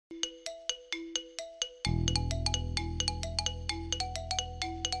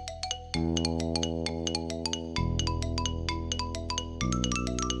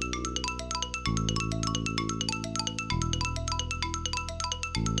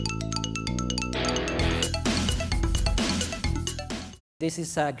This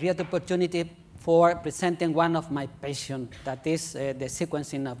is a great opportunity for presenting one of my passions, that is the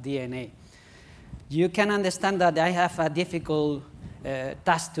sequencing of DNA. You can understand that I have a difficult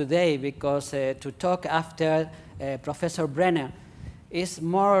task today because to talk after Professor Brenner is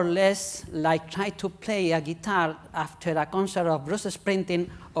more or less like trying to play a guitar after a concert of Bruce Springsteen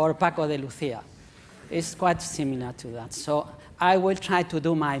or Paco de Lucia. It's quite similar to that. So I will try to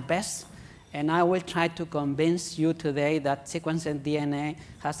do my best, and I will try to convince you today that sequencing DNA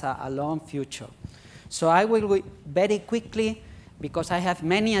has a long future. So I will very quickly, because I have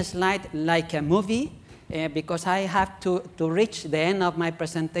many slides like a movie, because I have to reach the end of my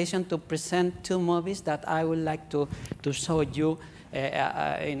presentation to present two movies that I would like to show you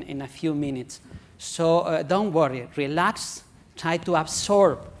in a few minutes. So don't worry, relax, try to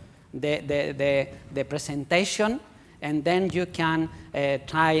absorb the presentation, and then you can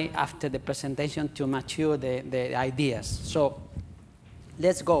try after the presentation to mature the ideas. So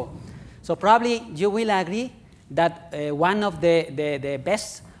let's go. So probably you will agree that one of the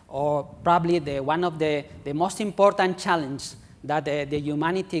best, or probably one of the most important challenges that the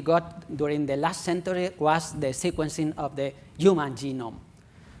humanity got during the last century was the sequencing of the human genome.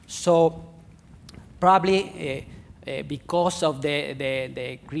 So probably because of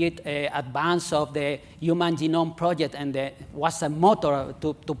the great advance of the Human Genome Project, and was a motor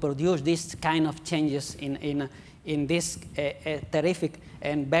to produce this kind of changes in this terrific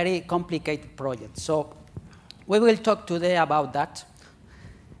and very complicated project. So we will talk today about that.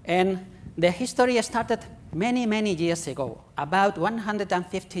 And the history started many, many years ago, about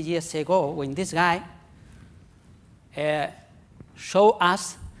 150 years ago, when this guy showed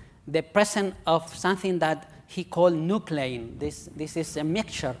us the presence of something that he called nuclein. This is a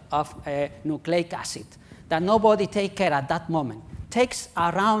mixture of nucleic acid that nobody take care at that moment. Takes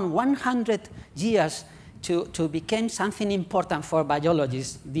around 100 years to become something important for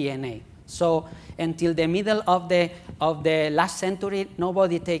biologists, DNA. So until the middle of the last century,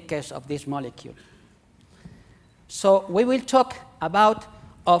 nobody take care of this molecule. So we will talk about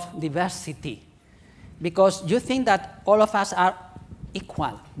diversity, because you think that all of us are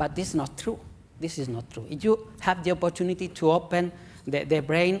equal, but this is not true. This is not true. If you have the opportunity to open the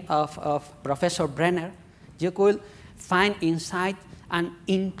brain of Professor Brenner, you could find inside an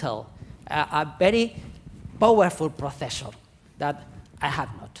Intel, a very powerful processor that I have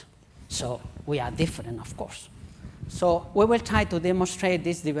not. So we are different, of course. So we will try to demonstrate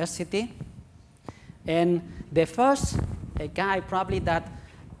this diversity. And the first guy probably that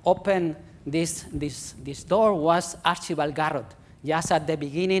opened this door was Archibald Garrod. Just at the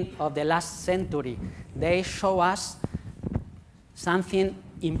beginning of the last century, they show us something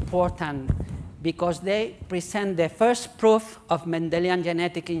important, because they present the first proof of Mendelian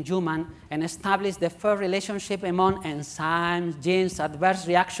genetics in human and establish the first relationship among enzymes, genes, adverse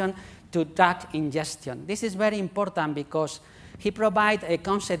reaction to drug ingestion. This is very important because he provides a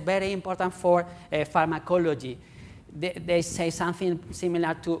concept very important for pharmacology. They say something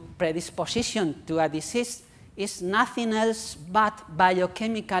similar to predisposition to a disease is nothing else but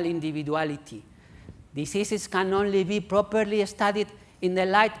biochemical individuality. Diseases can only be properly studied in the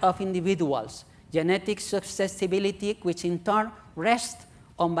light of individuals, genetic susceptibility, which in turn rests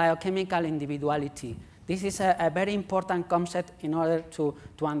on biochemical individuality. This is a very important concept in order to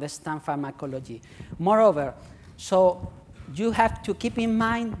understand pharmacology. Moreover, so you have to keep in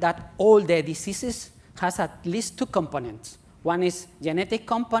mind that all the diseases has at least two components. One is genetic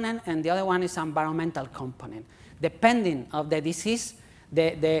component, and the other one is environmental component. Depending on the disease,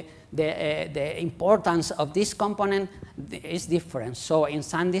 the importance of this component is different. So in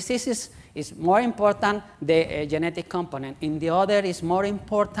some diseases, it's more important the genetic component. In the other, it's more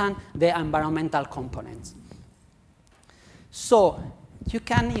important the environmental components. So you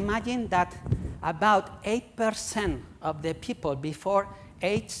can imagine that about 8% of the people before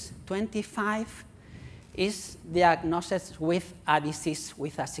age 25 is diagnosed with a disease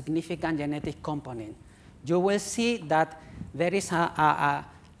with a significant genetic component. You will see that there is a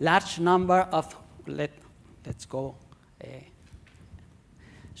large number of, let's go.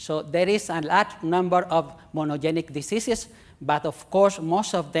 So there is a large number of monogenic diseases, but of course,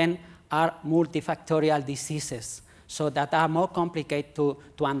 most of them are multifactorial diseases, so that are more complicated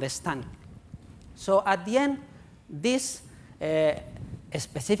to understand. So at the end, this a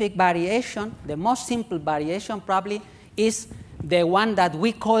specific variation, the most simple variation probably is the one that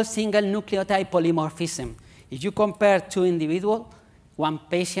we call single nucleotide polymorphism. If you compare two individuals, one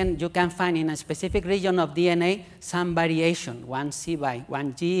patient, you can find in a specific region of DNA some variation, 1C by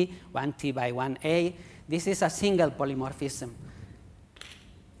 1G, 1T by 1A. This is a single polymorphism.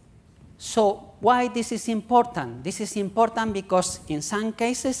 So why this is important? This is important because in some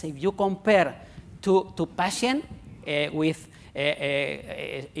cases, if you compare two patients in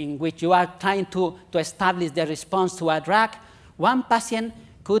which you are trying to establish the response to a drug, one patient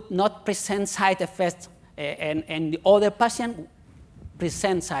could not present side effects and the other patient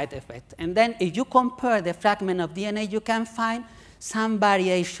present side effects. And then if you compare the fragment of DNA, you can find some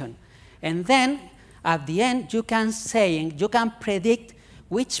variation. And then at the end, you can predict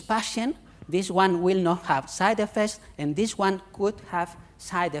which patient, this one will not have side effects, and this one could have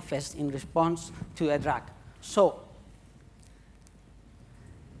side effects in response to a drug. So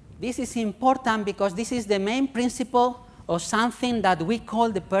this is important because this is the main principle of something that we call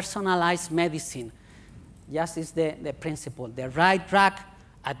the personalized medicine. Just is the principle, the right drug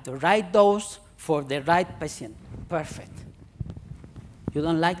at the right dose for the right patient. Perfect. You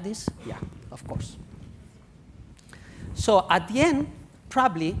don't like this? Yeah, of course. So at the end,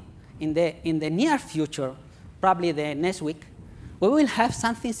 probably in the near future, probably the next week, we will have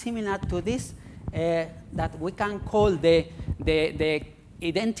something similar to this that we can call the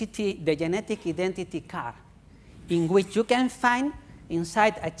genetic identity card, in which you can find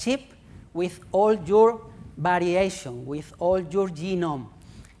inside a chip with all your variation, with all your genome.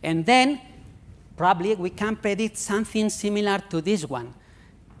 And then probably we can predict something similar to this one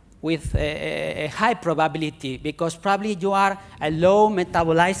with a high probability, because probably you are a low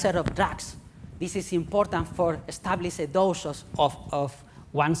metabolizer of drugs. This is important for establishing a dose of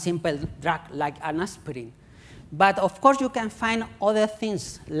one simple drug like an aspirin. But of course, you can find other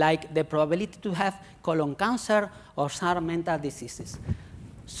things like the probability to have colon cancer or some mental diseases.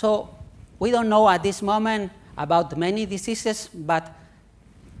 So we don't know at this moment about many diseases, but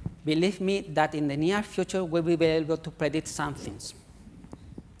believe me that in the near future, we will be able to predict some things.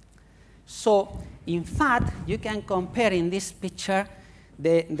 So in fact, you can compare in this picture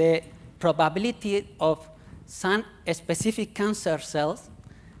the probability of some specific cancer cells.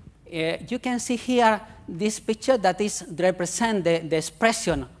 You can see here this picture that represents the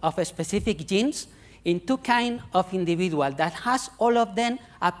expression of specific genes in two kinds of individuals that has all of them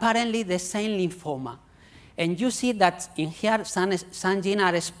apparently the same lymphoma. And you see that in here some genes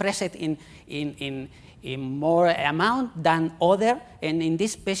are expressed in more amount than other, and in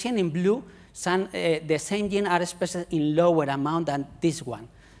this patient in blue, the same genes are expressed in lower amount than this one.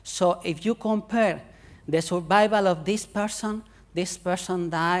 So if you compare the survival of this person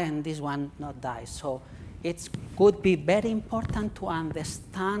died and this one not die. So it could be very important to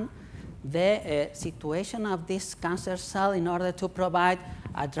understand the situation of this cancer cell in order to provide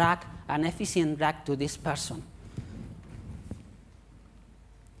a drug, an efficient drug to this person.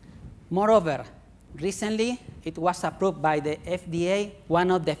 Moreover, recently it was approved by the FDA,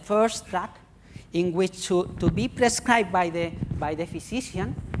 one of the first drugs in which to be prescribed by the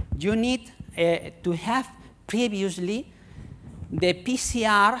physician, you need to have previously the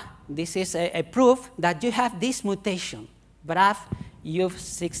PCR. This is a proof that you have this mutation, BRAF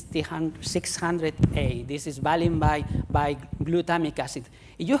U600A. This is bound by glutamic acid.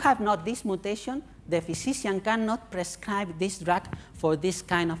 If you have not this mutation, the physician cannot prescribe this drug for this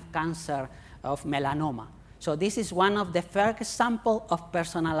kind of cancer of melanoma. So this is one of the first examples of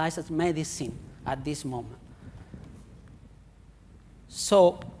personalized medicine at this moment.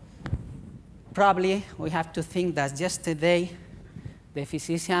 So probably we have to think that yesterday the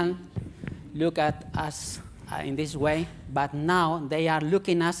physician looked at us in this way, but now they are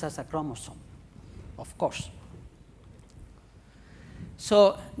looking at us as a chromosome, of course.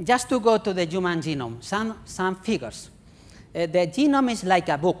 So just to go to the human genome, some figures. The genome is like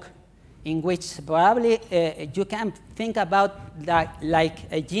a book in which probably you can think about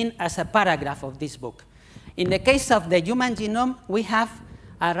like a gene as a paragraph of this book. In the case of the human genome, we have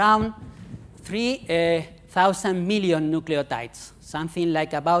around 3,000 million nucleotides, something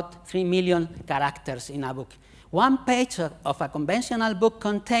like about 3 million characters in a book. One page of a conventional book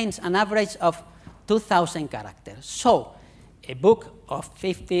contains an average of 2,000 characters. So a book of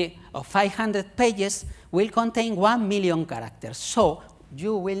 500 pages will contain 1 million characters. So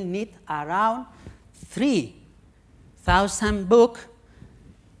you will need around 3,000 books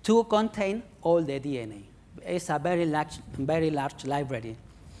to contain all the DNA. It's a very large library.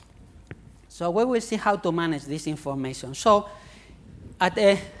 So we will see how to manage this information. So at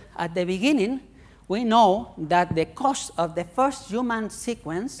the beginning, we know that the cost of the first human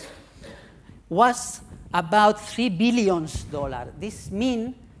sequence was about $3 billion. This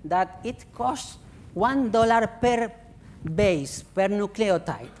means that it costs $1 base per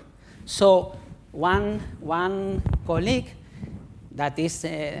nucleotide. So one colleague, that is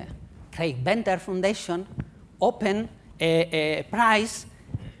Craig Venter Foundation, opened a prize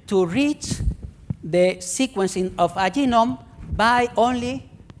to reach the sequencing of a genome by only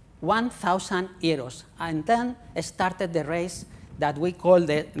 1,000 euros. And then started the race that we call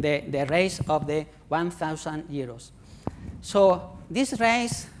the race of the 1,000 euros. So this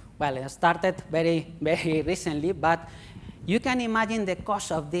race, well, it started very, very recently, but you can imagine the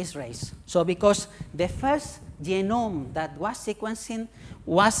cost of this race. So because the first genome that was sequencing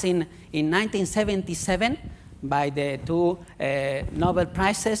was in 1977 by the two Nobel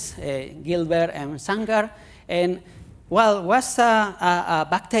Prizes, Gilbert and Sanger, and well, was a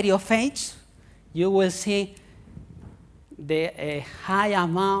bacteriophage. You will see the high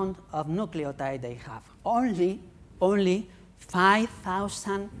amount of nucleotide they have. Only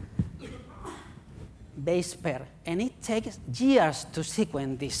 5,000 base pair, and it takes years to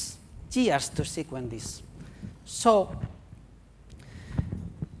sequence this, So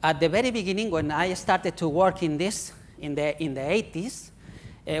at the very beginning, when I started to work in this, in the 80s,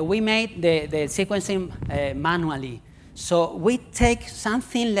 we made the sequencing manually. So we take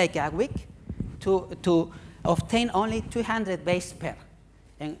something like a week to obtain only 200 base pair.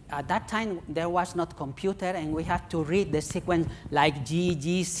 And at that time, there was not computer, and we had to read the sequence like G,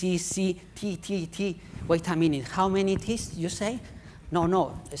 G, C, C, T, T, T. Wait a minute, how many T's you say?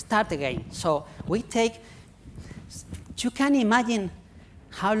 No, start again. So we take, you can imagine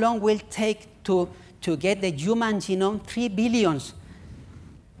how long will take to get the human genome, 3 billions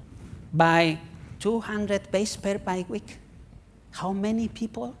by 200 base pair by week. How many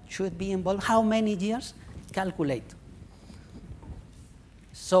people should be involved? How many years? Calculate.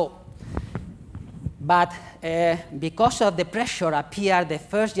 So, but because of the pressure appeared the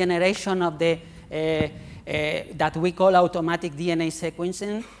first generation of the that we call automatic DNA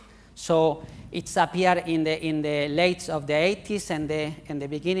sequencing. So it's appeared in the late of the 80s and the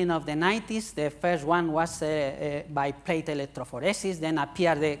beginning of the 90s. The first one was by plate electrophoresis. Then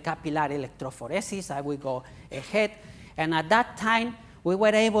appeared the capillary electrophoresis. I will go ahead. And at that time, we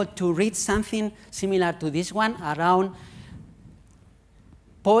were able to read something similar to this one, around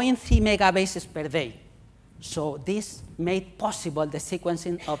 0.3 megabases per day. So this made possible the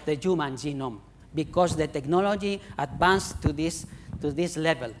sequencing of the human genome because the technology advanced to this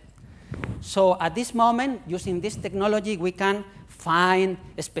level. So at this moment, using this technology, we can find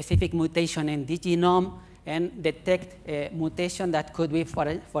a specific mutation in the genome and detect a mutation that could be,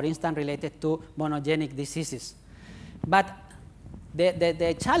 for instance, related to monogenic diseases. But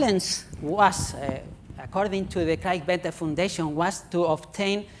the challenge was, according to the Craig Venter Foundation, was to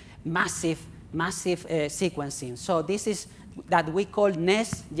obtain massive sequencing. So this is that we call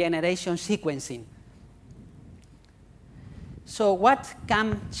next generation sequencing. So what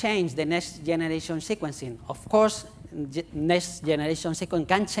can change the next generation sequencing? Of course, next generation sequencing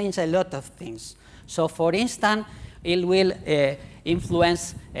can change a lot of things. So for instance, it will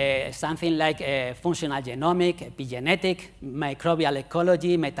influence something like functional genomic, epigenetic, microbial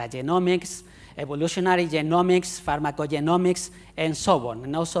ecology, metagenomics, evolutionary genomics, pharmacogenomics, and so on,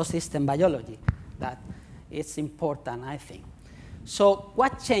 and also system biology. That is important, I think. So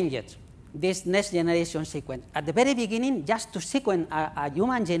what changed this next generation sequence? At the very beginning, just to sequence a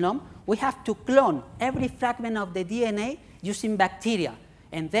human genome, we have to clone every fragment of the DNA using bacteria.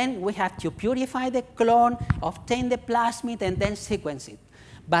 And then we have to purify the clone, obtain the plasmid, and then sequence it.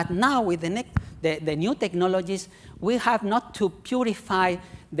 But now with the new technologies, we have not to purify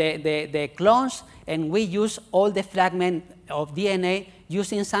the clones, and we use all the fragments of DNA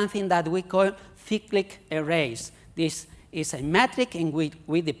using something that we call cyclic arrays. This is a metric, and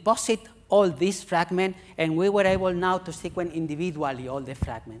we deposit all these fragments, and we were able now to sequence individually all the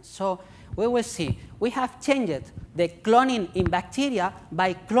fragments. So we will see. We have changed the cloning in bacteria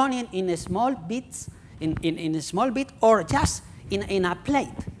by cloning in small bits, in a small bit, or just in a plate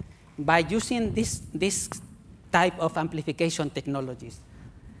by using this type of amplification technologies.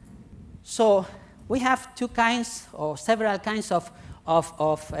 So we have two kinds or several kinds of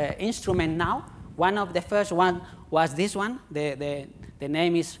instrument now. One of the first one was this one. The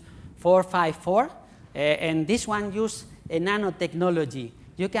name is 454, and this one used a nanotechnology.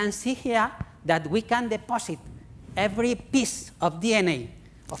 You can see here that we can deposit every piece of DNA,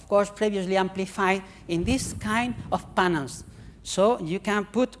 of course previously amplified, in this kind of panels. So you can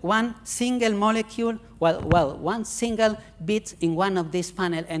put one single molecule, one single bit in one of these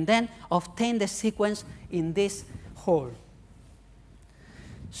panels, and then obtain the sequence in this hole.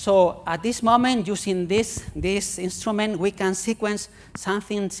 So at this moment, using this instrument, we can sequence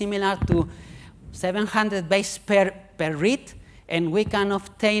something similar to 700 base per read, and we can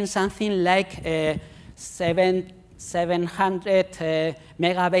obtain something like 700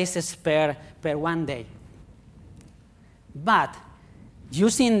 megabases per 1 day. But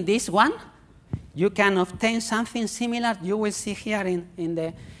using this one, you can obtain something similar. You will see here in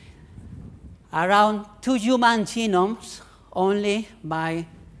the around 2 human genomes only by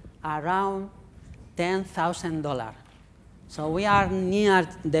around $10,000. So we are near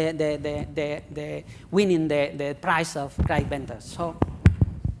the winning the price of great vendors. So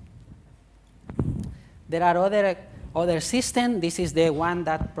there are other systems. This is the one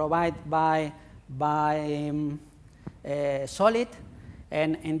that provided by Solid.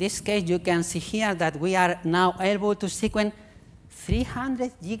 And in this case, you can see here that we are now able to sequence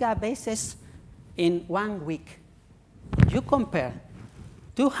 300 gigabases in 1 week. You compare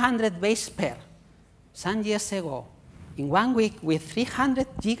 200 base pair some years ago in 1 week with 300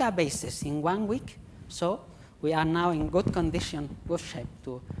 gigabases in 1 week. So we are now in good condition, good shape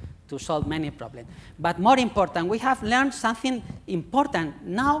to solve many problems. But more important, we have learned something important.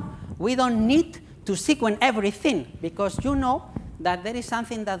 Now we don't need to sequence everything, because you know that there is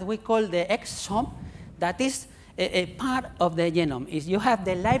something that we call the exome that is a part of the genome. If you have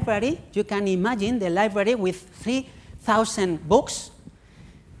the library, you can imagine the library with 3,000 books.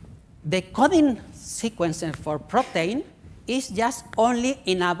 The coding sequence for protein is just only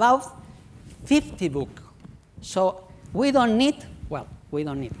in about 50 books. So we don't need, well, we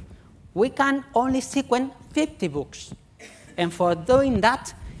don't need. We can only sequence 50 books. And for doing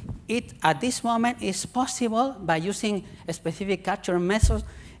that, it, at this moment, is possible by using a specific capture methods.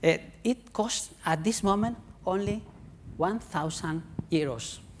 It costs, at this moment, only 1,000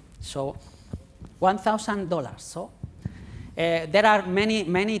 euros. So $1,000. So there are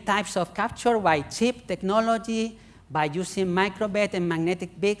many types of capture by chip technology, by using microbit and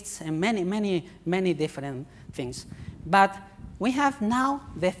magnetic bits, and many different things. But we have now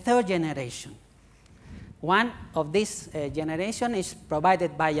the third generation. One of this generation is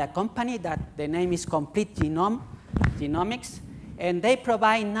provided by a company that the name is Complete Genomics, and they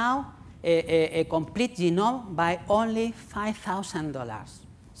provide now a complete genome by only $5,000.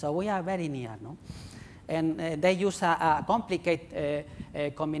 So we are very near, no? And they use a complicated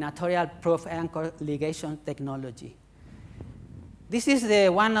combinatorial proof anchor ligation technology. This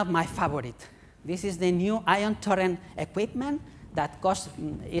is one of my favorites. This is the new ion torrent equipment that costs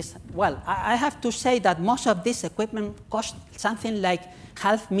well, I have to say that most of this equipment costs something like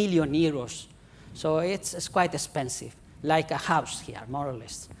 €500,000 euros. So it's quite expensive, like a house here, more or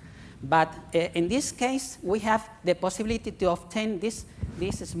less. But in this case, we have the possibility to obtain this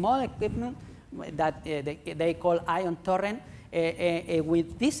small equipment that they call ion torrent.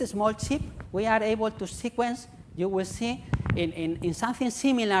 With this small chip, we are able to sequence, you will see, in something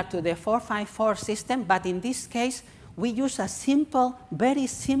similar to the 454 system, but in this case, we use a simple, very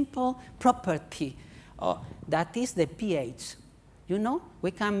simple property that is the pH. You know,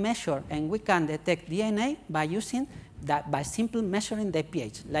 we can measure and we can detect DNA by using that, by simply measuring the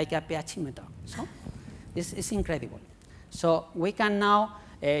pH, like a pHimeter. So this is incredible. So we can now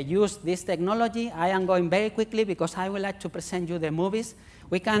use this technology. I am going very quickly because I would like to present you the movies.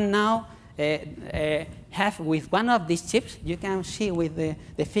 We can now have with one of these chips, you can see with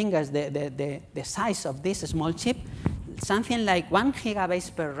the fingers the size of this small chip, something like 1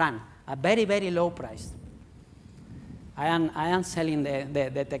 gigabase per run, a very low price. I am selling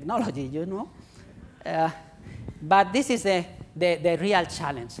the technology, you know. But this is the real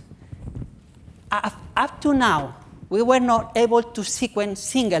challenge. Up to now, we were not able to sequence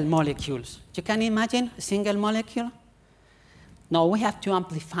single molecules. You can imagine a single molecule? No, we have to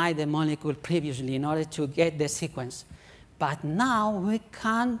amplify the molecule previously in order to get the sequence. But now we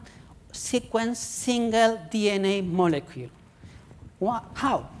can sequence single DNA molecule.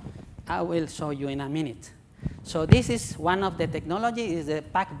 How? I will show you in a minute. So this is one of the technology, is the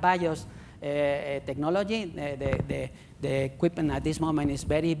PacBIOS technology. The equipment at this moment is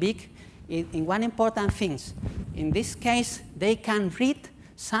very big. In one important thing, in this case, they can read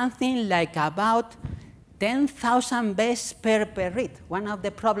something like about 10,000 base per read. One of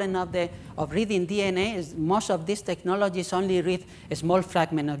the problems of reading DNA is most of these technologies only read a small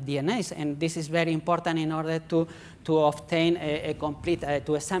fragment of DNA, and this is very important in order to obtain a complete,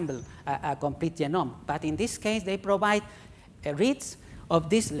 to assemble a complete genome. But in this case, they provide reads of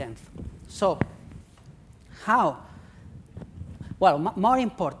this length. So how? Well, more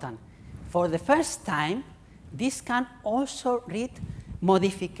important, for the first time, this can also read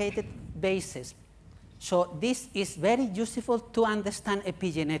modified bases. So this is very useful to understand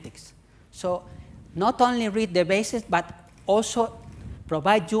epigenetics. So not only read the bases, but also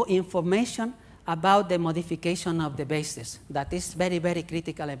provide you information about the modification of the bases. That is very, very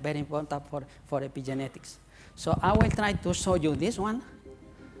critical and very important for epigenetics. So I will try to show you this one.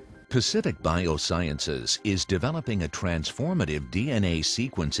 Pacific Biosciences is developing a transformative DNA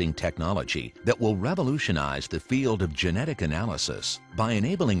sequencing technology that will revolutionize the field of genetic analysis by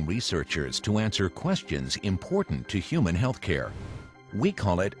enabling researchers to answer questions important to human healthcare. We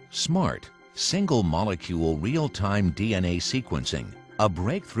call it SMART, Single Molecule Real-Time DNA Sequencing, a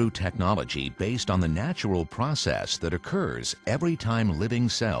breakthrough technology based on the natural process that occurs every time living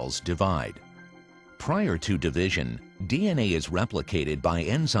cells divide. Prior to division, DNA is replicated by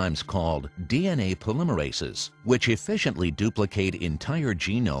enzymes called DNA polymerases, which efficiently duplicate entire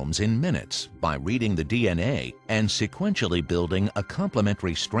genomes in minutes by reading the DNA and sequentially building a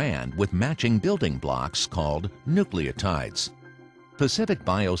complementary strand with matching building blocks called nucleotides. Pacific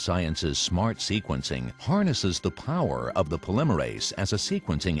Biosciences' SMART sequencing harnesses the power of the polymerase as a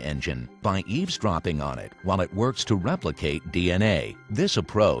sequencing engine by eavesdropping on it while it works to replicate DNA. This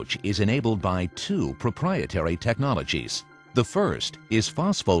approach is enabled by two proprietary technologies. The first is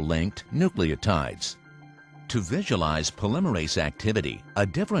phospholinked nucleotides. To visualize polymerase activity, a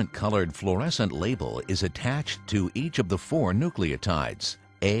different colored fluorescent label is attached to each of the four nucleotides,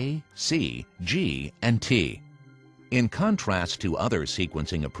 A, C, G, and T. In contrast to other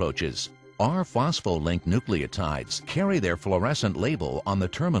sequencing approaches, our phospholinked nucleotides carry their fluorescent label on the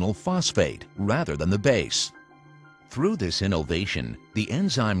terminal phosphate rather than the base. Through this innovation, the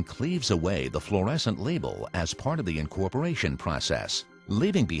enzyme cleaves away the fluorescent label as part of the incorporation process,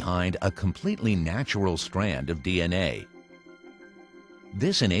 leaving behind a completely natural strand of DNA.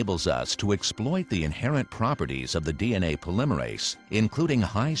 This enables us to exploit the inherent properties of the DNA polymerase, including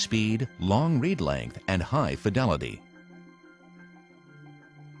high speed, long read length, and high fidelity.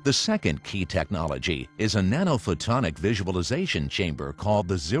 The second key technology is a nanophotonic visualization chamber called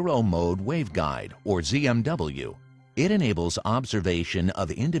the Zero Mode Waveguide, or ZMW. It enables observation of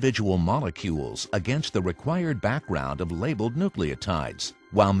individual molecules against the required background of labeled nucleotides,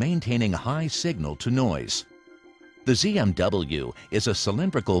 while maintaining high signal-to-noise. The ZMW is a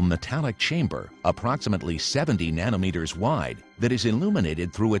cylindrical metallic chamber approximately 70 nanometers wide that is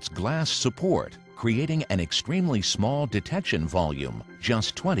illuminated through its glass support, creating an extremely small detection volume,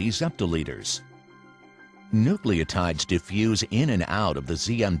 just 20 zeptoliters. Nucleotides diffuse in and out of the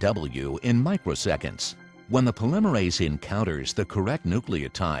ZMW in microseconds. When the polymerase encounters the correct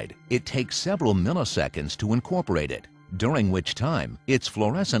nucleotide, it takes several milliseconds to incorporate it, during which time its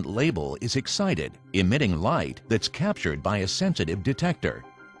fluorescent label is excited, emitting light that's captured by a sensitive detector.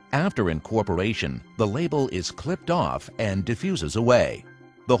 After incorporation, the label is clipped off and diffuses away.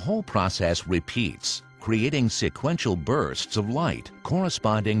 The whole process repeats, creating sequential bursts of light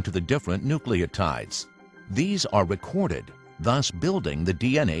corresponding to the different nucleotides. These are recorded, thus building the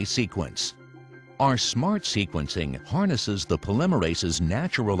DNA sequence. Our SMART sequencing harnesses the polymerase's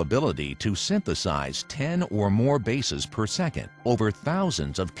natural ability to synthesize 10 or more bases per second over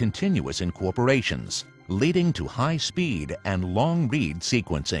thousands of continuous incorporations, leading to high speed and long read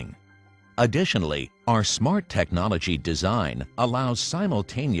sequencing. Additionally, our SMART technology design allows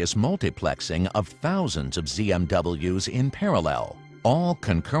simultaneous multiplexing of thousands of ZMWs in parallel, all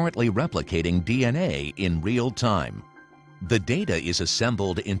concurrently replicating DNA in real time. The data is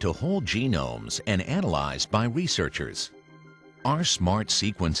assembled into whole genomes and analyzed by researchers. Our SMART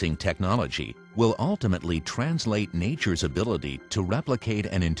sequencing technology will ultimately translate nature's ability to replicate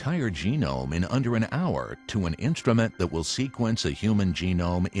an entire genome in under an hour to an instrument that will sequence a human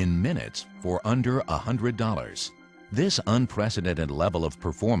genome in minutes for under $100. This unprecedented level of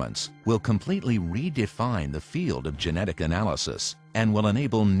performance will completely redefine the field of genetic analysis and will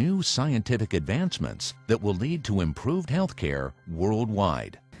enable new scientific advancements that will lead to improved healthcare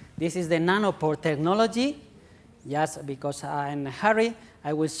worldwide. This is the nanopore technology. Just because I'm in a hurry,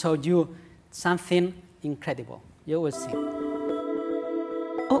 I will show you something incredible. You will see.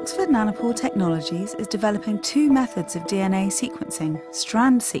 Oxford Nanopore Technologies is developing two methods of DNA sequencing,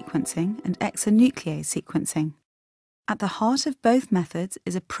 strand sequencing and exonuclease sequencing. At the heart of both methods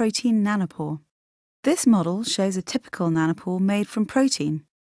is a protein nanopore. This model shows a typical nanopore made from protein.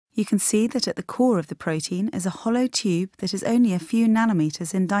 You can see that at the core of the protein is a hollow tube that is only a few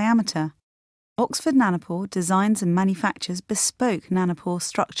nanometers in diameter. Oxford Nanopore designs and manufactures bespoke nanopore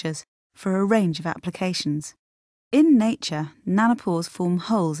structures for a range of applications. In nature, nanopores form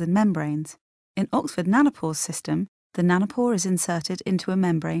holes in membranes. In Oxford Nanopore's system, the nanopore is inserted into a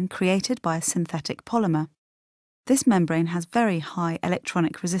membrane created by a synthetic polymer. This membrane has very high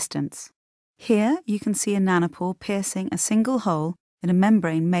electronic resistance. Here you can see a nanopore piercing a single hole in a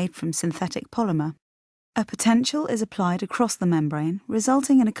membrane made from synthetic polymer. A potential is applied across the membrane,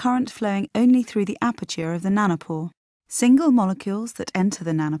 resulting in a current flowing only through the aperture of the nanopore. Single molecules that enter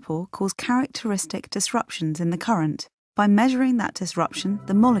the nanopore cause characteristic disruptions in the current. By measuring that disruption,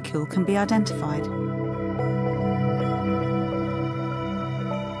 the molecule can be identified.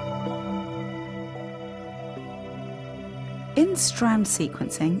 In strand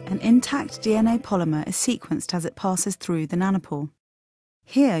sequencing, an intact DNA polymer is sequenced as it passes through the nanopore.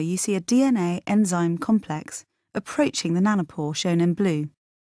 Here you see a DNA enzyme complex approaching the nanopore shown in blue.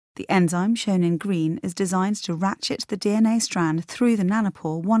 The enzyme shown in green is designed to ratchet the DNA strand through the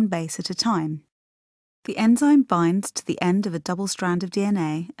nanopore one base at a time. The enzyme binds to the end of a double strand of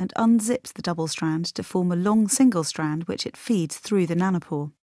DNA and unzips the double strand to form a long single strand which it feeds through the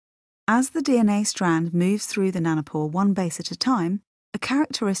nanopore. As the DNA strand moves through the nanopore one base at a time, a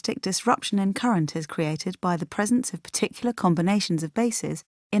characteristic disruption in current is created by the presence of particular combinations of bases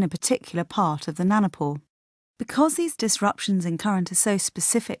in a particular part of the nanopore. Because these disruptions in current are so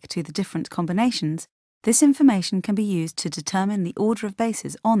specific to the different combinations, this information can be used to determine the order of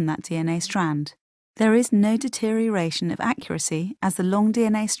bases on that DNA strand. There is no deterioration of accuracy as the long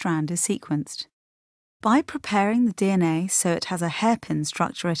DNA strand is sequenced. By preparing the DNA so it has a hairpin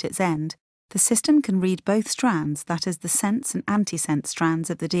structure at its end, the system can read both strands, that is, the sense and antisense strands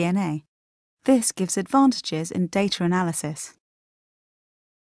of the DNA. This gives advantages in data analysis.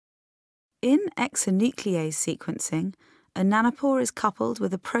 In exonuclease sequencing, a nanopore is coupled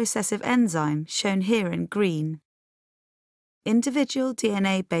with a processive enzyme, shown here in green. Individual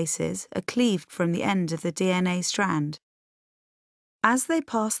DNA bases are cleaved from the end of the DNA strand. As they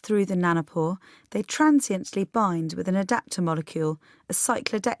pass through the nanopore, they transiently bind with an adapter molecule, a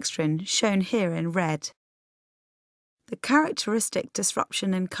cyclodextrin, shown here in red. The characteristic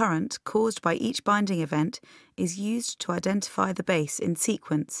disruption in current caused by each binding event is used to identify the base in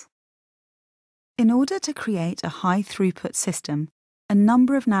sequence. In order to create a high-throughput system, a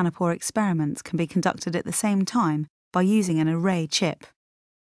number of nanopore experiments can be conducted at the same time by using an array chip.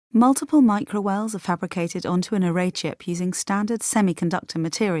 Multiple microwells are fabricated onto an array chip using standard semiconductor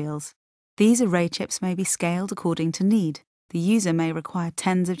materials. These array chips may be scaled according to need. The user may require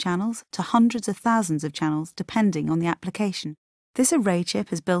tens of channels to hundreds of thousands of channels depending on the application. This array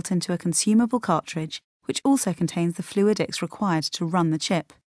chip is built into a consumable cartridge, which also contains the fluidics required to run the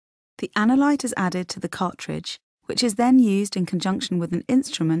chip. The analyte is added to the cartridge, which is then used in conjunction with an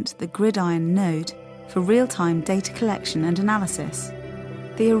instrument, the gridiron node, for real-time data collection and analysis.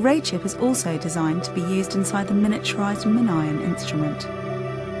 The array chip is also designed to be used inside the miniaturized MinION instrument.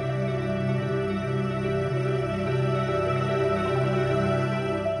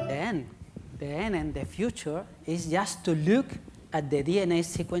 The end and the future is just to look at the DNA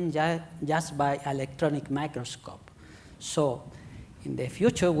sequence just by electron microscope. So, in the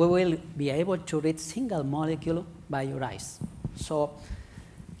future, we will be able to read single molecule by your eyes. So,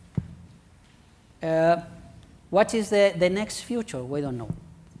 what is the next future? We don't know.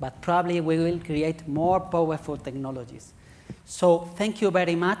 But probably we will create more powerful technologies. So thank you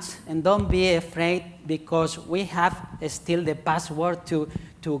very much. And don't be afraid, because we have still the password to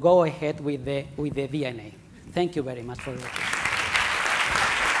go ahead with the DNA. Thank you very much for your attention.